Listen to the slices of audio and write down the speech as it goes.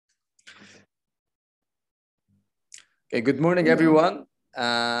Okay, good morning, Yeah. everyone,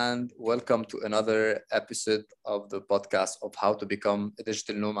 and welcome to another episode of the podcast of How to Become a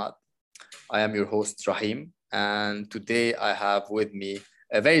Digital Nomad. I am your host, Rahim, and today I have with me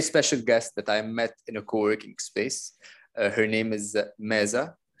a very special guest that I met in a co-working space. Her name is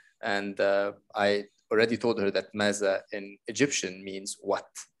Maza, and I already told her that Maza in Egyptian means what.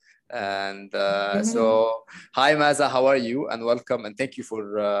 And hi, Maza, how are you? And welcome, and thank you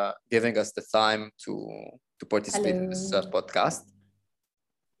for giving us the time to participate in this Hello. podcast.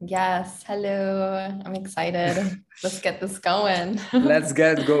 Yes, hello. I'm excited. Let's get this going. Let's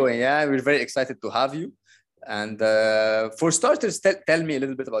get going. Yeah, we're very excited to have you. And for starters, tell me a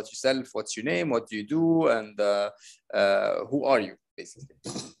little bit about yourself. What's your name? What do you do? And who are you, basically?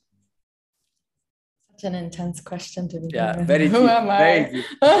 Such an intense question to begin Yeah, with. very Who deep. am Very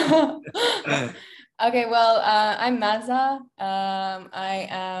I? deep. Okay, well, I'm Maza. I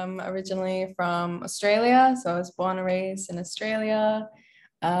am originally from Australia. So I was born and raised in Australia.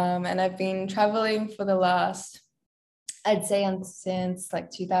 And I've been traveling for the last, I'd say since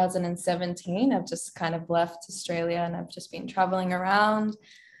like 2017. I've just kind of left Australia and I've just been traveling around,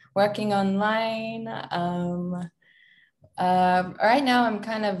 working online. Right now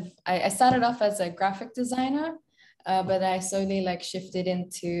I started off as a graphic designer, but I slowly like shifted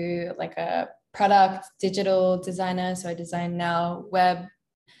into like a product digital designer. So I design now web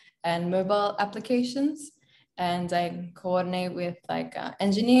and mobile applications. And I coordinate with like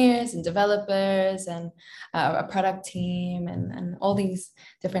engineers and developers and a product team and all these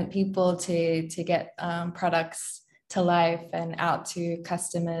different people to get products to life and out to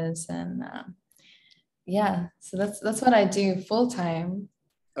customers. And yeah, so that's what I do full time.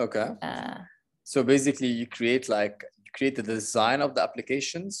 Okay. So basically, you create the design of the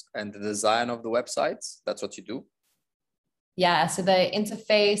applications and the design of the websites. That's what you do. Yeah, so the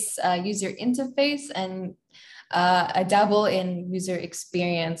interface, user interface, and I dabble in user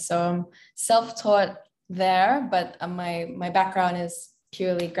experience. So I'm self-taught there, but my background is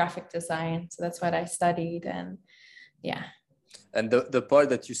purely graphic design. So that's what I studied, and yeah. And the part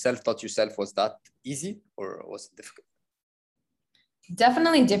that you self-taught yourself, was that easy or was it difficult?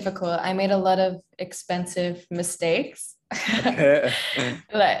 Definitely difficult. I made a lot of expensive mistakes.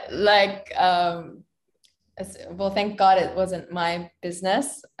 like well, thank God it wasn't my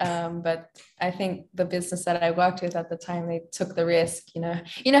business. But I think the business that I worked with at the time, they took the risk. You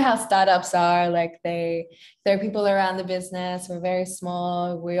know how startups are. Like there are people around the business. We're very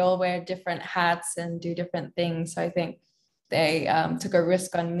small. We all wear different hats and do different things. So I think they took a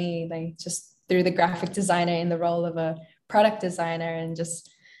risk on me. They just threw the graphic designer in the role of a product designer and just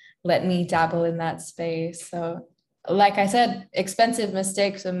let me dabble in that space. So like I said, expensive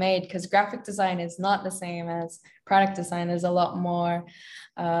mistakes were made because graphic design is not the same as product design. There's a lot more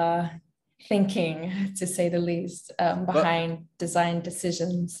thinking, to say the least, behind design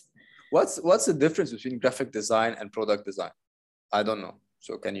decisions. What's the difference between graphic design and product design? I don't know.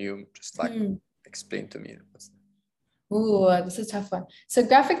 So can you just explain to me? Ooh, this is a tough one. So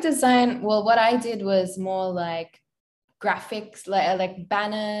graphic design, well, what I did was more like graphics, like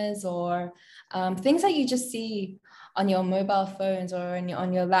banners or things that you just see on your mobile phones or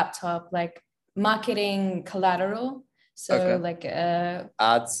on your laptop, like marketing collateral. So Okay. like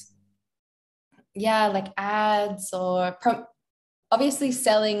ads. Yeah, like ads or obviously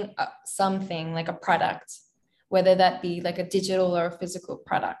selling something like a product, whether that be like a digital or a physical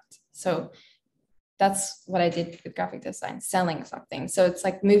product. So that's what I did with graphic design, selling something. So it's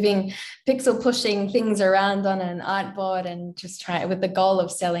like moving, pixel pushing things around on an artboard and just try with the goal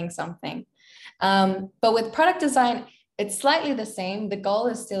of selling something. But with product design, it's slightly the same. The goal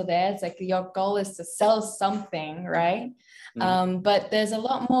is still there. It's like your goal is to sell something, right? But there's a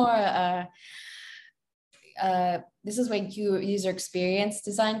lot more, this is where user experience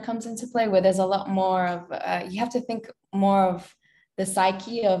design comes into play, where there's a lot more of, you have to think more of the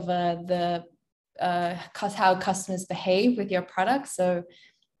psyche of how customers behave with your product. So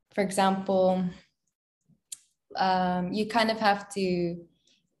for example, you kind of have to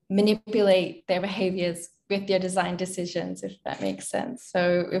manipulate their behaviors with your design decisions, if that makes sense.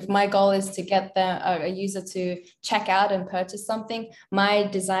 So if my goal is to get a user to check out and purchase something, my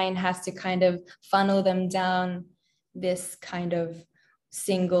design has to kind of funnel them down this kind of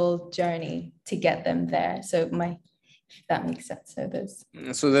single journey to get them there. So if that makes sense.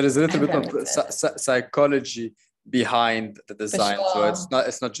 So there is a little bit of psychology behind the design. Sure. So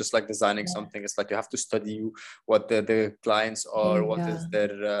it's not just like designing something. It's like you have to study what the clients are, what is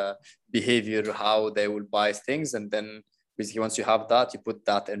their behavior, how they will buy things, and then basically once you have that, you put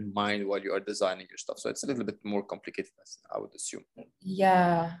that in mind while you are designing your stuff. So it's a little bit more complicated, I would assume.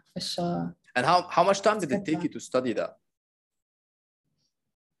 Yeah, for sure. And how much time did it take you to study that?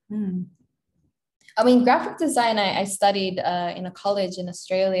 Hmm. I mean, graphic design, I studied in a college in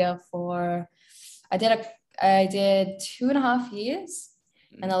Australia for, I did a, I did 2.5 years.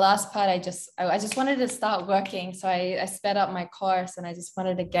 And the last part, I just wanted to start working. So I sped up my course and I just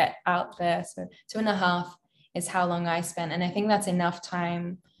wanted to get out there. So 2.5 is how long I spent. And I think that's enough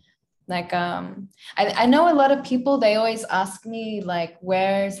time. Like, I know a lot of people, they always ask me like,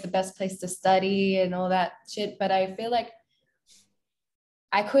 where's the best place to study and all that shit. But I feel like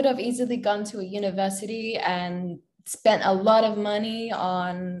I could have easily gone to a university and spent a lot of money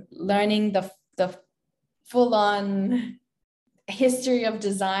on learning the full on history of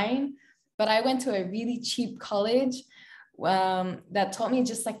design, but I went to a really cheap college that taught me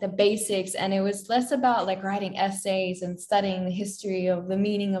just like the basics, and it was less about like writing essays and studying the history of the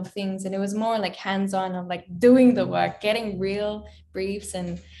meaning of things, and it was more like hands-on of like doing the work, getting real briefs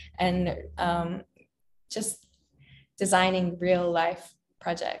and just designing real life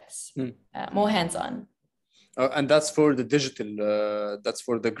projects, more hands-on. And that's for the digital, that's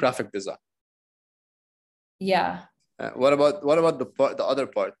for the graphic design. Yeah. What about the other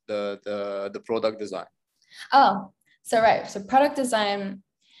part, the product design? Oh, so product design,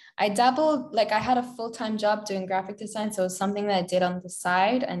 I dabbled, like I had a full-time job doing graphic design, so it was something that I did on the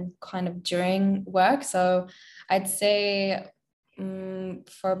side and kind of during work. So I'd say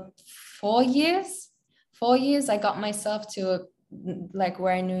for 4 years, I got myself to like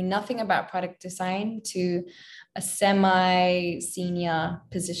where I knew nothing about product design to a semi-senior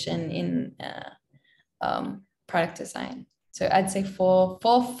position in product design. So I'd say 4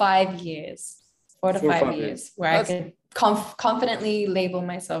 to 5 years, 4 to 5 years, where I could confidently label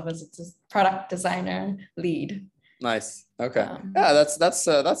myself as a product designer lead. Nice. Okay. Yeah, that's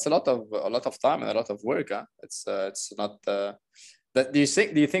a lot of time and a lot of work. Huh? It's not. That do you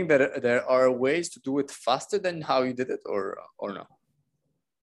think that there are ways to do it faster than how you did it, or no?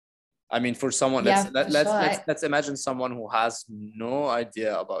 I mean, for someone, let's imagine someone who has no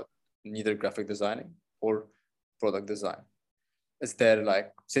idea about neither graphic designing or product design. Is there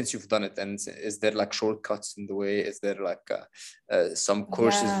like, since you've done it, and is there like shortcuts in the way? Is there like some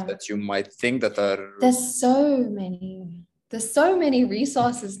courses that you might think that are? There's so many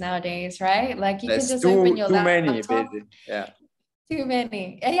resources nowadays, right? Like you can just open your laptop. Too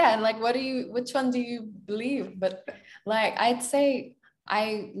many. Yeah. Like, which one do you believe? But like, I'd say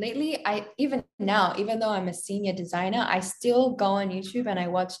even now, even though I'm a senior designer, I still go on YouTube and I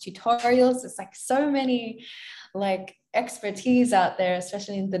watch tutorials. It's like so many like expertise out there,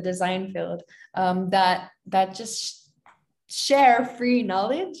 especially in the design field, that just share free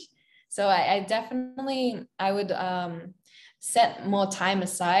knowledge. So I definitely, I would set more time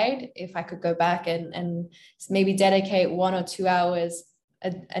aside if I could go back and maybe dedicate 1 or 2 hours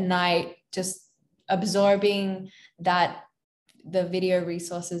a night, just absorbing the video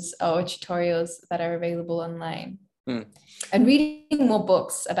resources or tutorials that are available online. And reading more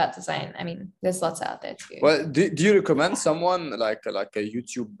books about design. I mean, there's lots out there too. Well, do you recommend someone like a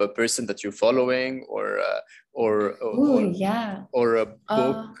YouTube person that you're following, or a book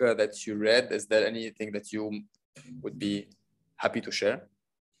that you read? Is there anything that you would be happy to share?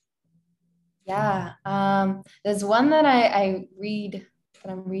 Yeah, there's one that I read,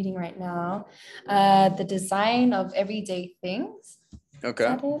 that I'm reading right now, The Design of Everyday Things. Okay. Is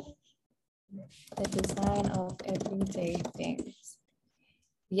that it? The Design of Everyday Things.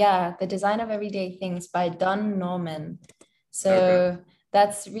 Yeah, The Design of Everyday Things by Don Norman. So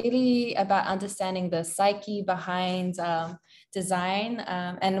that's really about understanding the psyche behind design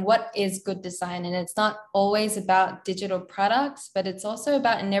and what is good design. And it's not always about digital products, but it's also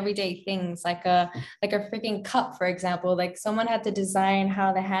about in everyday things, like a freaking cup, for example. Like someone had to design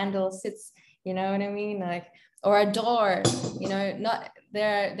how the handle sits, you know what I mean? Like, or a door, you know, not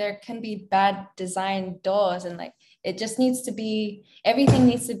there can be bad design doors, and like it just needs to be, everything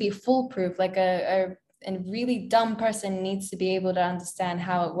needs to be foolproof. Like a really dumb person needs to be able to understand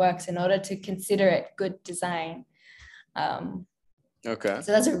how it works in order to consider it good design. So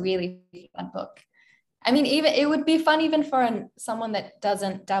that's a really fun book. I mean, even it would be fun even for someone that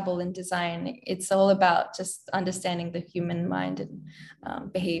doesn't dabble in design. It's all about just understanding the human mind and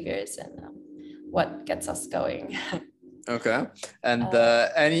behaviors and what gets us going. Okay. And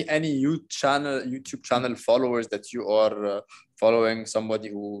any YouTube channel followers that you are following, somebody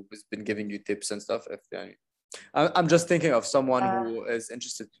who has been giving you tips and stuff? I'm just thinking of someone who is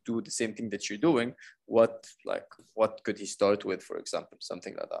interested to do the same thing that you're doing. What could he start with, for example,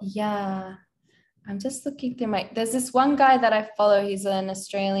 something like that? Yeah, I'm just looking through there's this one guy that I follow. He's an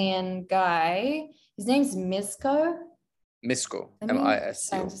Australian guy. His name's Misco. Misco,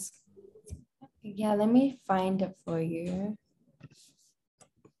 M-I-S-C-O. Yeah, let me find it for you.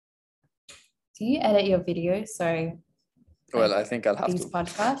 Do you edit your videos? Sorry. Well, I think I'll have these to.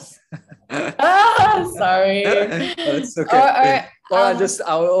 podcasts. Sorry. But it's okay.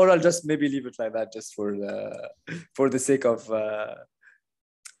 Or I'll just maybe leave it like that, just for the sake of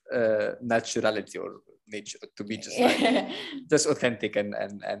naturality or nature, to be just like just authentic and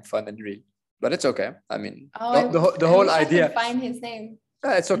fun and real. But it's okay. I mean, the whole idea. I could find his name.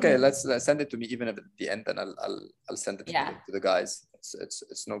 It's okay. Let's send it to me even at the end, and I'll send it to the guys.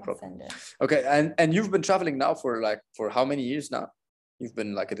 It's no problem. Okay, and you've been traveling now for how many years now? You've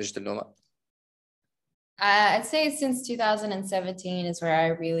been like a digital nomad. I'd say since 2017 is where I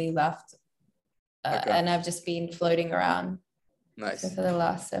really left, and I've just been floating around. Nice. So for the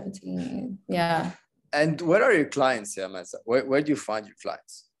last 17 years, yeah. And where are your clients, Masa? Where do you find your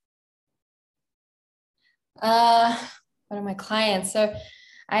clients? What are my clients? So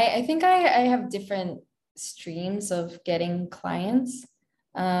I think I have different streams of getting clients.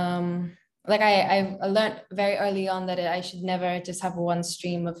 Like I learned very early on that I should never just have one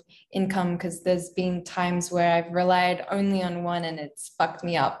stream of income, because there's been times where I've relied only on one and it's fucked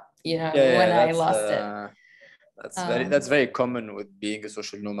me up, when I lost it. That's very common with being a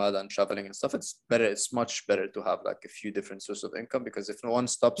social nomad and traveling and stuff. It's much better to have like a few different sources of income, because if no one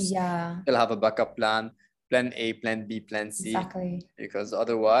stops, you'll have a backup plan A, plan B, plan C. Exactly. Because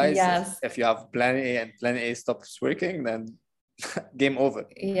otherwise, if you have plan A and plan A stops working, then game over.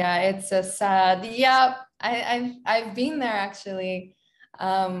 Yeah, it's a sad. Yeah, I've been there actually.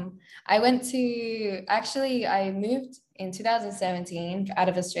 I moved in 2017 out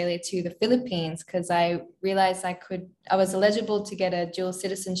of Australia to the Philippines because I realized I was eligible to get a dual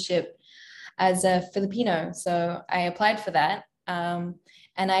citizenship as a Filipino. So I applied for that.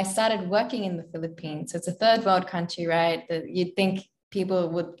 And I started working in the Philippines. So it's a third world country, right? You'd think people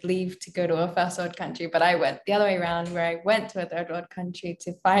would leave to go to a first world country, but I went the other way around, where I went to a third world country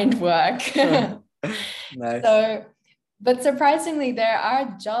to find work. Nice. So, but surprisingly, there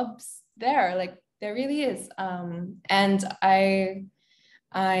are jobs there. Like there really is. And are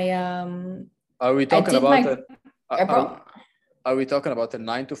we talking about are we talking about a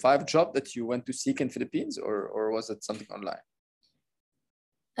 9-to-5 job that you went to seek in Philippines, or was it something online?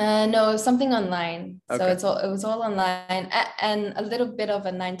 No, it was something online. Okay. So it was all online, and a little bit of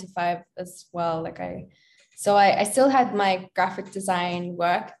a 9-to-5 as well. So I still had my graphic design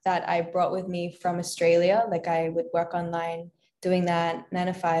work that I brought with me from Australia. Like I would work online doing that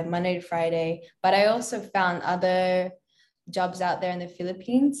 9-to-5, Monday to Friday. But I also found other jobs out there in the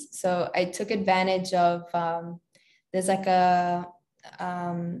Philippines. So I took advantage of, there's like a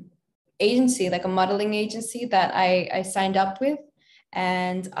agency, like a modeling agency that I signed up with.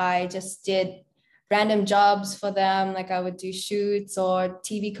 And I just did random jobs for them. Like I would do shoots or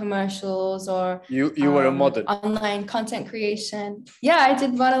TV commercials, or you were a model, online content creation. Yeah, I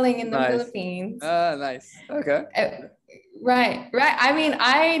did modeling in the Philippines. Nice. Okay. Right. I mean,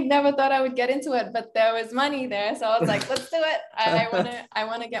 I never thought I would get into it, but there was money there, so I was like, let's do it. I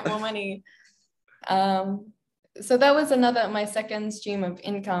want to get more money. So that was my second stream of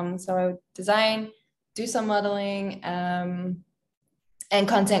income. So I would design, do some modeling, and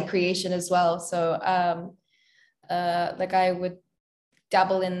content creation as well. So like I would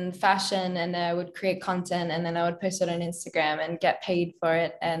dabble in fashion, and I would create content, and then I would post it on Instagram and get paid for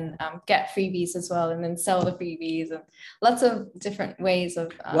it, and get freebies as well, and then sell the freebies, and lots of different ways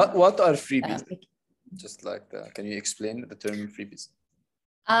of what are freebies? Just like can you explain the term freebies?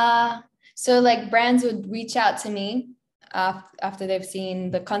 So like brands would reach out to me after they've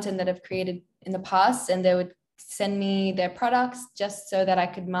seen the content that I've created in the past, and they would send me their products just so that I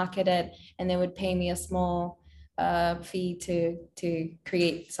could market it, and they would pay me a small fee to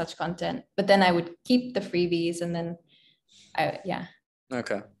create such content. But then I would keep the freebies, and then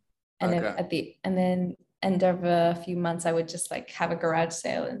okay. And then end of a few months, I would just like have a garage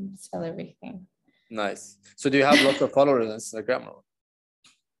sale and sell everything. Nice. So do you have lots of followers on Instagram, or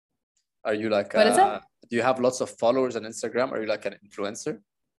are you like what is that? Do you have lots of followers on Instagram? Are you like an influencer?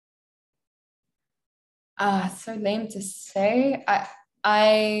 So lame to say.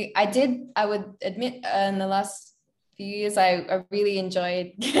 I would admit in the last few years I really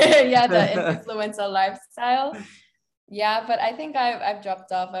enjoyed the influencer lifestyle. Yeah, but I think I've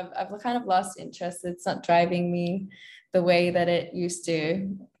dropped off. I've kind of lost interest. It's not driving me the way that it used to.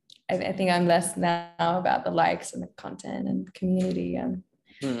 I think I'm less now about the likes and the content and community, and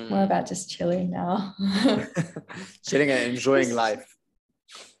more about just chilling now. Chilling and enjoying life.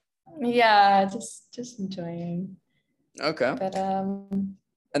 Yeah, just enjoying. Okay. But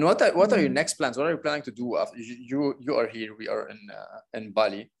and what are your next plans? What are you planning to do after you are here? We are in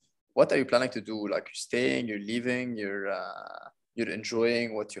Bali. What are you planning to do? Like you're staying, you're leaving, you're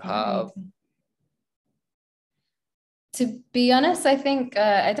enjoying what you have? To be honest, I think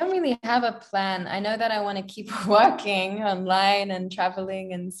I don't really have a plan. I know that I want to keep working online and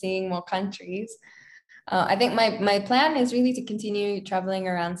traveling and seeing more countries. I think my plan is really to continue traveling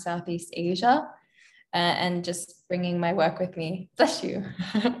around Southeast Asia and just bringing my work with me. Bless you.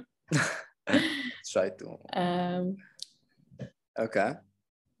 Try to. um, Okay,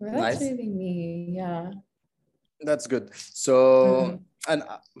 well, that's nice. really me. Yeah. That's good. So, Mhm. and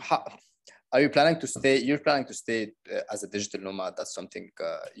are you planning to stay? You're planning to stay as a digital nomad. That's something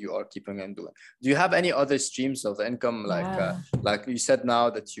you are keeping on doing. Do you have any other streams of income, Yeah. like you said now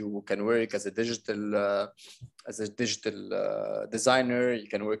that you can work as a digital designer, you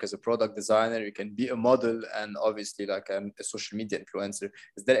can work as a product designer, you can be a model, and obviously like a social media influencer.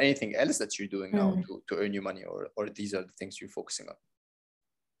 Is there anything else that you're doing now Mm. to earn you money, or these are the things you're focusing on?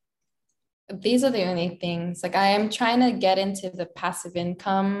 These are the only things. Like I am trying to get into the passive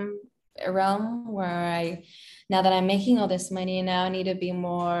income realm where now that I'm making all this money now, I need to be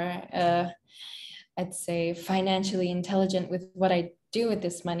more, I'd say, financially intelligent with what I do with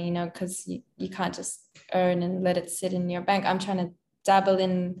this money, because you can't just earn and let it sit in your bank. I'm trying to dabble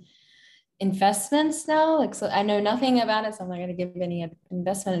in investments now. Like, so I know nothing about it, so I'm not going to give any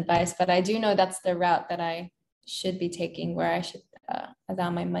investment advice, but I do know that's the route that I should be taking, where I should allow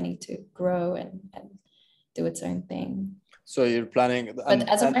my money to grow and do its own thing. So you're planning, But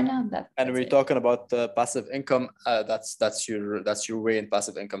as of right now, and that's we're it. talking about passive income. That's your way in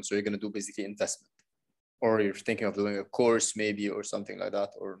passive income. So you're gonna do basically investment, or you're thinking of doing a course maybe or something like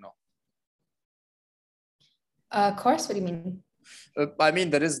that, or no? Course, what do you mean? I mean,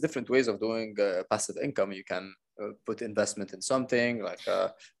 there is different ways of doing passive income. You can put investment in something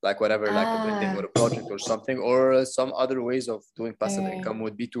like whatever, like a building or a project or something, or some other ways of doing passive Okay. income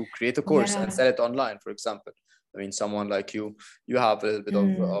would be to create a course and Yeah. sell it online, for example. I mean, someone like you have a little bit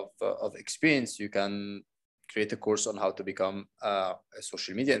of experience. You can create a course on how to become a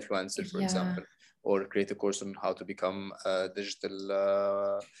social media influencer, for Yeah. example, or create a course on how to become a digital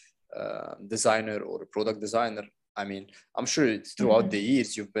designer or a product designer. I mean, I'm sure throughout the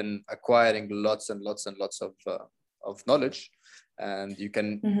years you've been acquiring lots and lots and lots of knowledge, and you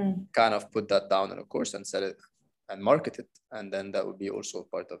can kind of put that down in a course and sell it and market it, and then that would be also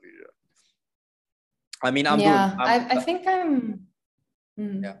part of your. I mean, I think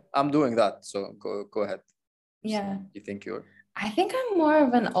I'm doing that. So go ahead. yeah. You think you're? I think I'm more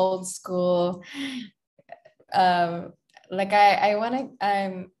of an old school. Um, like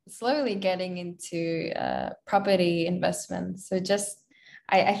I'm slowly getting into property investments. So just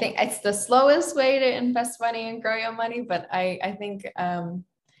I think it's the slowest way to invest money and grow your money, but I think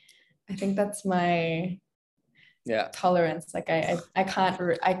that's my tolerance. Like I can't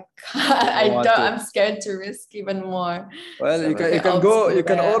I'm scared to risk even more. Well, so you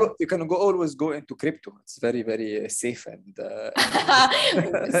can go always go into crypto. It's very, very safe and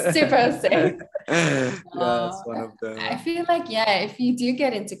super safe. Yeah, it's one of the. I feel like if you do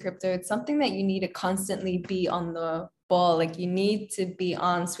get into crypto, it's something that you need to constantly be on the ball. Like you need to be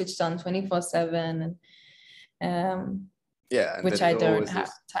switched on 24/7, and and which I don't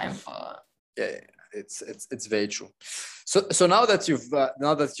have time for. Yeah, it's very true. So now that you've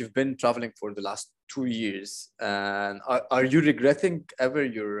been traveling for the last 2 years, and are you regretting ever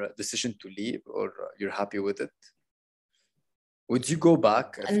your decision to leave, or you're happy with it? Would you go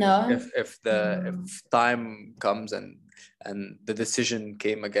back if time comes and the decision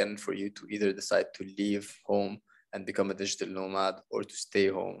came again for you to either decide to leave home and become a digital nomad, or to stay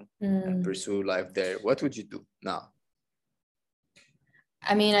home and pursue life there? What would you do now?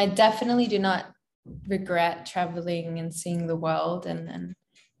 I mean, I definitely do not regret traveling and seeing the world and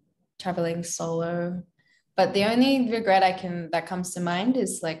traveling solo. But the only regret that comes to mind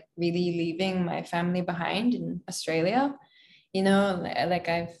is like really leaving my family behind in Australia. Like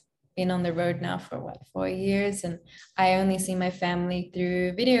I've been on the road now for 4 years, and I only see my family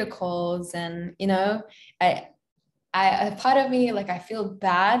through video calls. And a part of me, like, I feel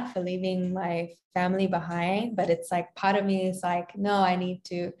bad for leaving my family behind, but it's like part of me is like, no, I need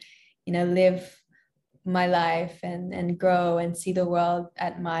to live my life and grow and see the world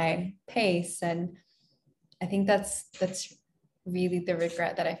at my pace. And I think that's really the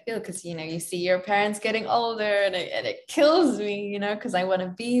regret that I feel, because you see your parents getting older, and it kills me, because I want to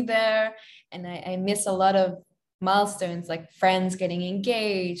be there, and I miss a lot of milestones, like friends getting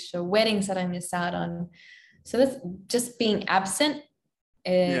engaged or weddings that I miss out on. So that's just being absent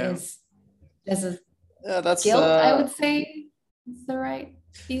is that's guilt, I would say is the right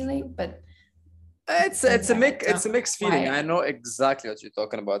feeling, but it's a mixed feeling. I know exactly what you're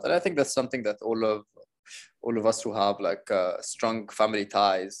talking about, and I think that's something that all of us who have like strong family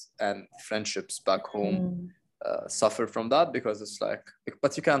ties and friendships back home suffer from that, because it's like,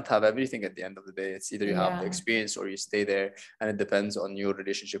 but you can't have everything at the end of the day. It's either you have the Yeah. experience or you stay there, and it depends on your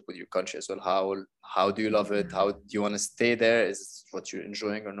relationship with your country as well. How do you love it? How do you want to stay there? Is it what you're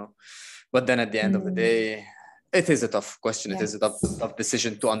enjoying or no? But then at the end of the day, it is a tough question. It is a tough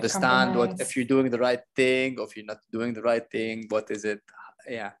decision to understand what, if you're doing the right thing or if you're not doing the right thing, what is it?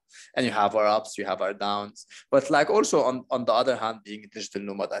 Yeah. And you have our ups, you have our downs. But like also on the other hand, being a digital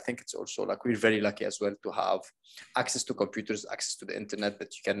nomad, I think it's also like we're very lucky as well to have access to computers, access to the internet,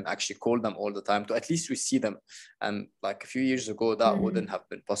 that you can actually call them all the time to at least we see them. And like a few years ago, that wouldn't have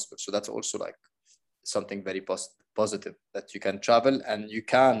been possible. So that's also like something very positive, that you can travel and you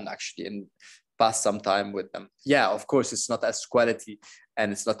can actually pass some time with them. Yeah, of course, it's not as quality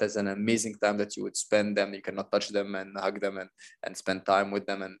and it's not as an amazing time that you would spend them. You cannot touch them and hug them and spend time with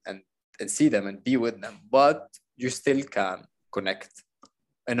them and see them and be with them, but you still can connect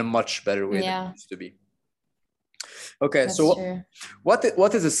in a much better way than it used to be. Okay, that's so true.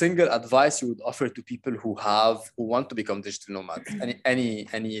 What is a single advice you would offer to people who want to become digital nomads?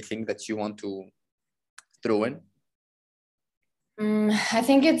 Anything that you want to throw in? I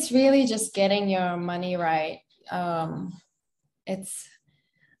think it's really just getting your money right.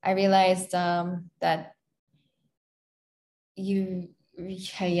 I realized that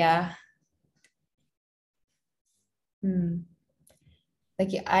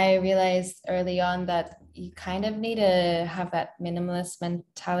like I realized early on that you kind of need to have that minimalist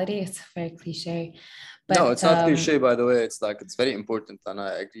mentality. It's very cliche, but no, it's not cliche, by the way. It's like, it's very important, and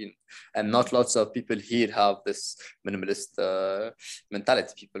I agree. And not lots of people here have this minimalist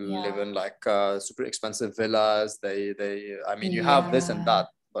mentality. People live in like super expensive villas. I mean, you have this and that,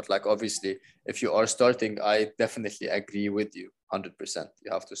 but like obviously, if you are starting, I definitely agree with you 100%.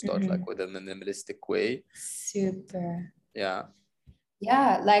 You have to start like with a minimalistic way. Super. Yeah.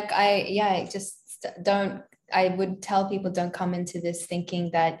 Yeah, like I just don't. I would tell people, don't come into this thinking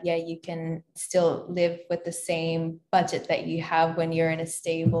that, you can still live with the same budget that you have when you're in a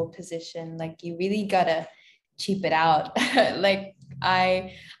stable position. Like, you really gotta cheap it out. Like,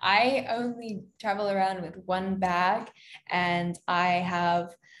 I only travel around with one bag, and I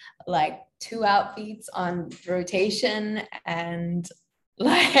have like 2 outfits on rotation, and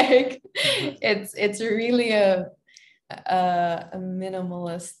like it's really a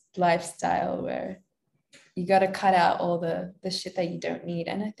minimalist lifestyle where you got to cut out all the shit that you don't need,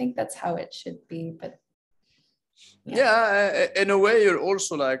 and I think that's how it should be. But in a way, you're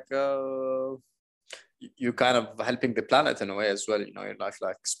also like you're kind of helping the planet in a way as well. You know, you're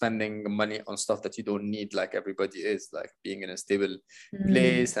like spending money on stuff that you don't need, like everybody is, like being in a stable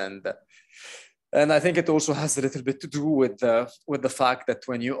place. And I think it also has a little bit to do with the fact that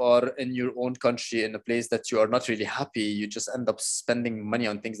when you are in your own country, in a place that you are not really happy, you just end up spending money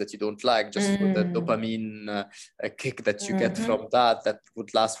on things that you don't like, just for the dopamine kick that you get from that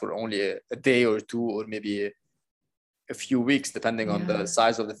would last for only a day or two, or maybe a few weeks, depending on the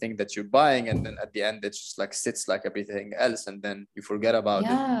size of the thing that you're buying. And then at the end, it just like sits like everything else, and then you forget about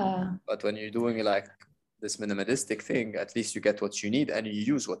it. But when you're doing like this minimalistic thing, at least you get what you need and you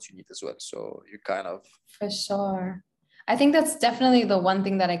use what you need as well. So you kind of... For sure. I think that's definitely the one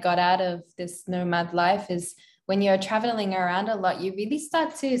thing that I got out of this nomad life, is when you're traveling around a lot, you really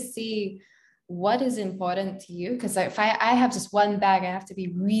start to see what is important to you. Because if I have just one bag, I have to be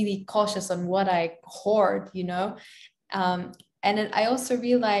really cautious on what I hoard, and then I also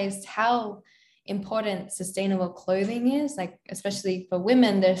realized how important sustainable clothing is, like especially for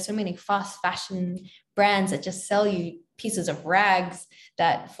women. There's so many fast fashion brands that just sell you pieces of rags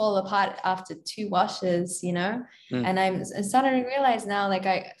that fall apart after 2 washes, and I'm starting to realize now, like,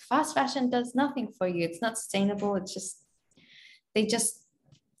 fast fashion does nothing for you. It's not sustainable. It's just, they just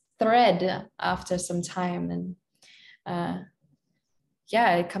thread after some time. And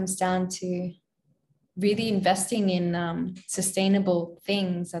it comes down to really investing in sustainable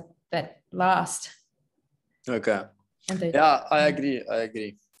things that last. Okay. I agree.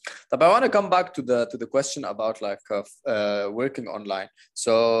 But I want to come back to the question about like working online.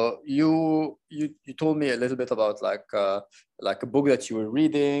 So you told me a little bit about like a book that you were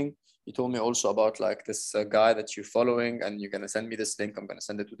reading. You told me also about like this guy that you're following, and you're gonna send me this link. I'm gonna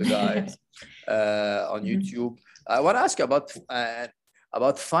send it to the guys on YouTube. I want to ask you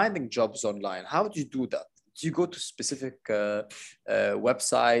about finding jobs online. How do you do that? Do you go to specific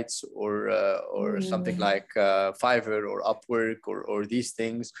websites or something like Fiverr or Upwork or these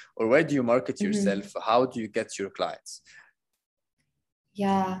things? Or where do you market yourself? How do you get your clients?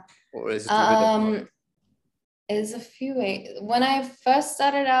 Or is it There's a few ways. When I first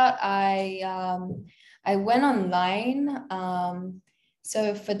started out, I went online.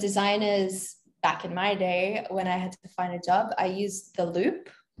 So for designers, back in my day when I had to find a job, I used The Loop.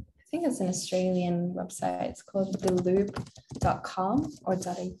 I think it's an Australian website. It's called theloop.com or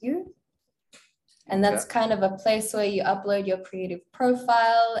 .au. And that's kind of a place where you upload your creative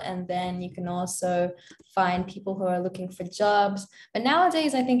profile, and then you can also find people who are looking for jobs. But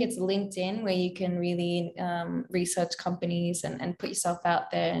nowadays, I think it's LinkedIn where you can really research companies and put yourself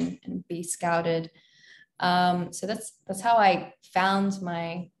out there and be scouted. So that's how I found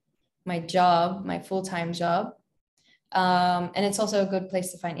my job, my full-time job. And it's also a good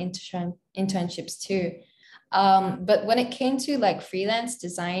place to find internships too. But when it came to like freelance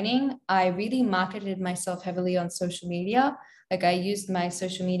designing, I really marketed myself heavily on social media. Like I used my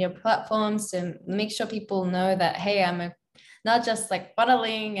social media platforms to make sure people know that, hey, I'm not just like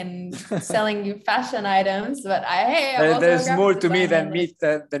modeling and selling you fashion items, but there's more to me than meet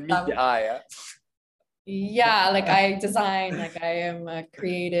the eye. Yeah? Yeah, like I design, like I am a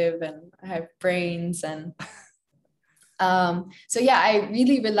creative and I have brains and so yeah, I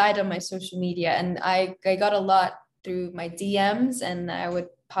really relied on my social media, and I got a lot through my DMs, and I would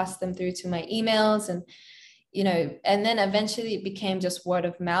pass them through to my emails, and and then eventually it became just word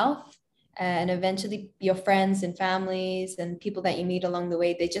of mouth, and eventually your friends and families and people that you meet along the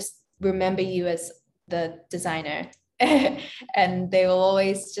way, they just remember you as the designer. And they will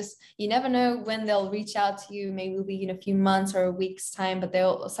always you never know when they'll reach out to you, maybe in a few months or a week's time, but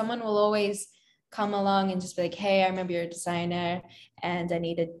someone will always come along and just be like, hey, I remember you're a designer and I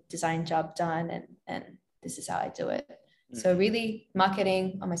need a design job done, and this is how I do it. So really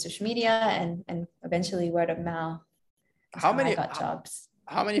marketing on my social media and eventually word of mouth. How many got jobs.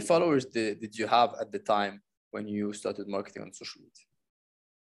 How many followers did you have at the time when you started marketing on social media?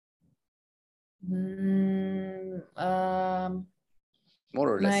 More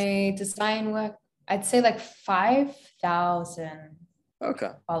or less. My design work, I'd say like 5,000.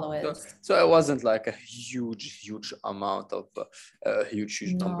 Okay. Followers. So it wasn't like a huge amount of a huge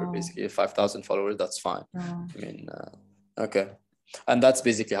number. Basically 5,000 followers, that's fine. I mean, okay. And that's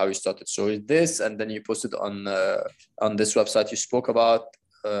basically how you started. So this, and then you posted on this website you spoke about,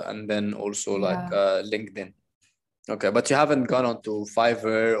 and then also like LinkedIn. Okay, but you haven't gone on to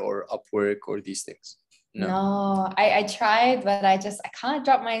Fiverr or Upwork or these things. No, I tried, but I can't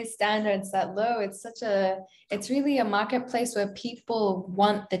drop my standards that low. It's really a marketplace where people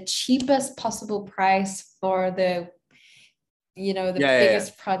want the cheapest possible price for the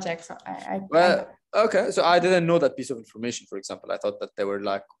biggest projects. Okay. So I didn't know that piece of information, for example. I thought that they were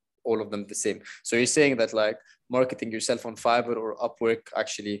like all of them the same. So you're saying that like marketing yourself on Fiverr or Upwork,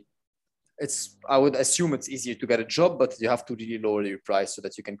 actually, I would assume it's easier to get a job, but you have to really lower your price so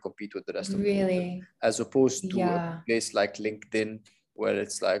that you can compete with the rest of the people, as opposed to a place like LinkedIn where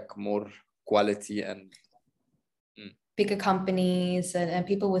it's like more quality and bigger companies and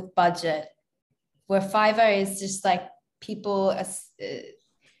people with budget, where Fiverr is just like people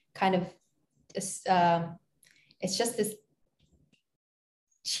kind of it's just this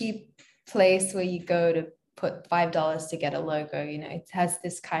cheap place where you go to put $5 to get a logo. It has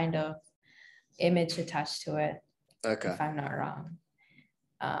this kind of image attached to it. Okay. If I'm not wrong.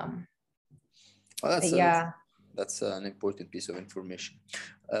 That's an important piece of information.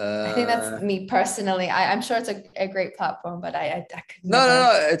 I think that's me personally. I'm sure it's a great platform, but I could never...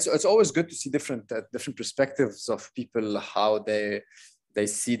 No. It's always good to see different perspectives of people, how they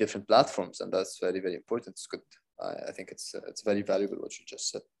see different platforms, and that's very, very important. It's good. I think it's very valuable what you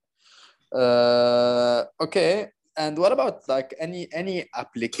just said. Okay. And what about like any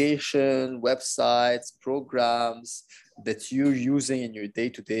application, websites, programs that you're using in your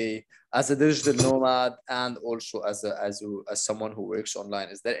day-to-day as a digital nomad and also as someone who works online?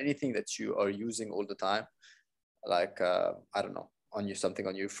 Is there anything that you are using all the time? Like, I don't know, something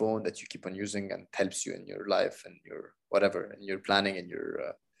on your phone that you keep on using and helps you in your life and your whatever, in your planning and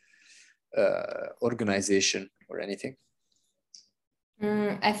your organization or anything?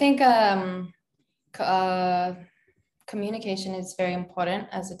 I think communication is very important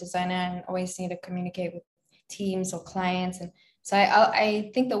as a designer, and always need to communicate with teams or clients. And so I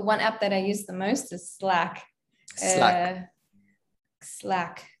think the one app that I use the most is Slack.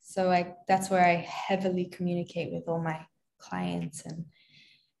 Slack. So that's where I heavily communicate with all my clients and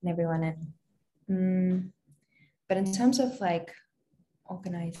everyone. And but in terms of like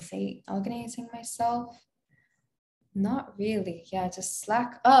organizing myself, not really. Yeah, just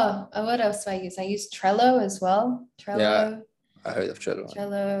Slack. Oh, what else do I use? I use Trello as well. Trello. Yeah, I heard of Trello.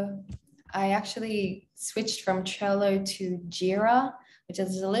 Trello. I actually switched from Trello to Jira, which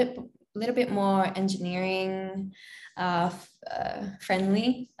is a little bit more engineering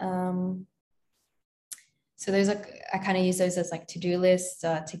friendly. So I kind of use those as like to-do lists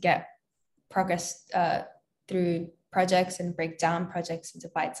to get progress through projects and break down projects into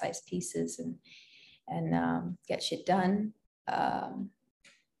bite-sized pieces and get shit done.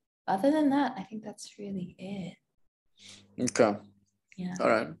 Other than that, I think that's really it. Okay. Yeah. All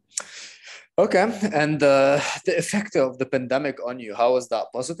right. Okay. And the effect of the pandemic on you, how was that?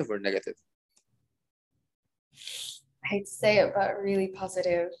 Positive or negative? I hate to say it, but really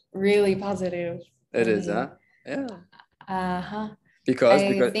positive. Really positive. It is, huh? Yeah. Uh-huh. Because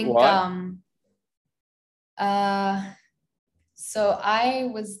I think why? so I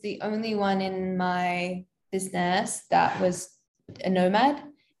was the only one in my business that was a nomad,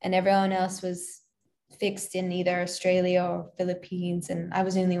 and everyone else was fixed in either Australia or Philippines, and I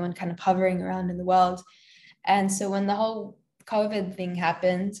was the only one kind of hovering around in the world. And so when the whole COVID thing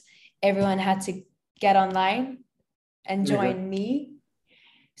happened, everyone had to get online and join me.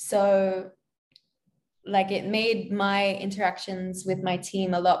 So like it made my interactions with my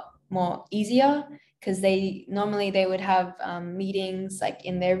team a lot more easier, because they would have meetings like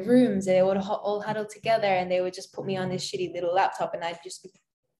in their rooms. They would all huddle together and they would just put me on this shitty little laptop and I'd just be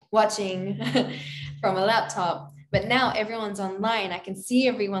watching from a laptop. But now everyone's online. I can see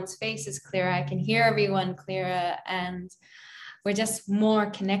everyone's faces clearer. I can hear everyone clearer, and we're just more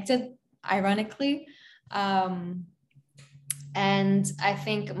connected, ironically. And I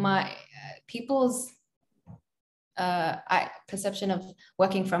think my people's perception of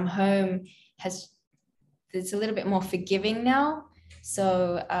working from home it's a little bit more forgiving now.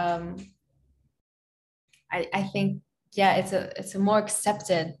 So I think, yeah, it's a more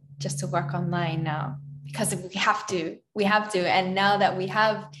accepted just to work online now, because we have to. And now that we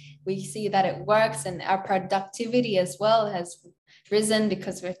see that it works, and our productivity as well has risen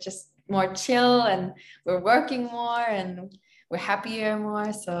because we're just more chill and we're working more and we're happier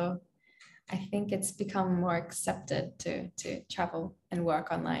more. So I think it's become more accepted to travel and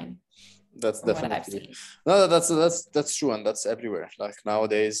work online. That's definitely that's true, and that's everywhere. Like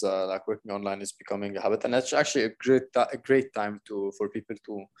nowadays, like working online is becoming a habit, and that's actually a great time for people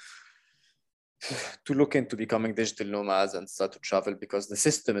to look into becoming digital nomads and start to travel, because the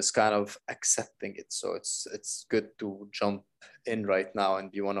system is kind of accepting it. So it's good to jump in right now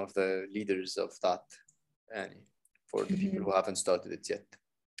and be one of the leaders of that, and for the people who haven't started it yet.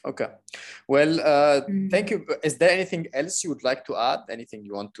 Okay. Well, thank you. Is there anything else you would like to add? Anything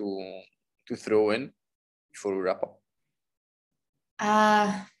you want to throw in before we wrap up?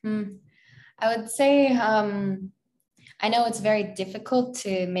 I would say I know it's very difficult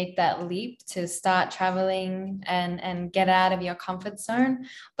to make that leap to start traveling and get out of your comfort zone.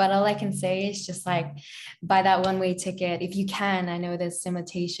 But all I can say is just like buy that one-way ticket if you can. I know there's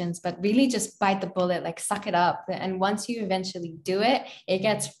limitations, but really just bite the bullet, like suck it up. And once you eventually do it, it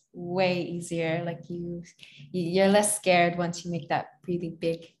gets way easier. Like you're less scared once you make that really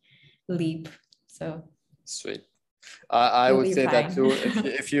big leap. So sweet. I would say that too.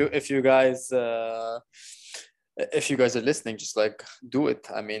 If you guys are listening, just like do it.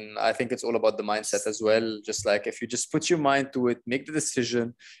 I mean, I think it's all about the mindset as well. Just like if you just put your mind to it, make the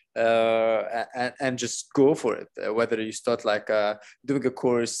decision, and just go for it. Whether you start like doing a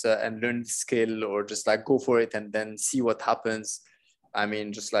course and learn the skill, or just like go for it and then see what happens. I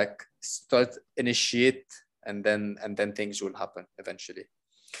mean, just like initiate, and then things will happen eventually.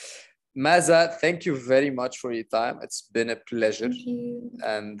 Maza, thank you very much for your time. It's been a pleasure. Thank you.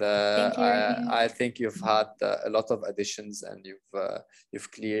 And Thank you, I think you've had a lot of additions, and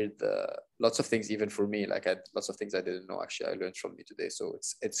you've cleared lots of things, even for me. Like lots of things I didn't know. Actually, I learned from you today, so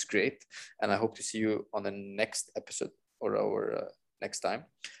it's great. And I hope to see you on the next episode or our next time.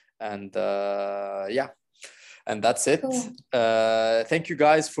 And yeah. And that's it. Cool. Thank you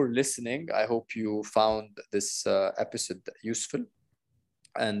guys for listening. I hope you found this episode useful.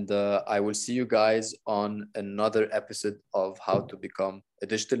 And I will see you guys on another episode of How to Become a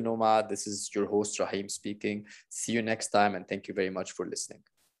Digital Nomad. This is your host, Rahim, speaking. See you next time, and thank you very much for listening.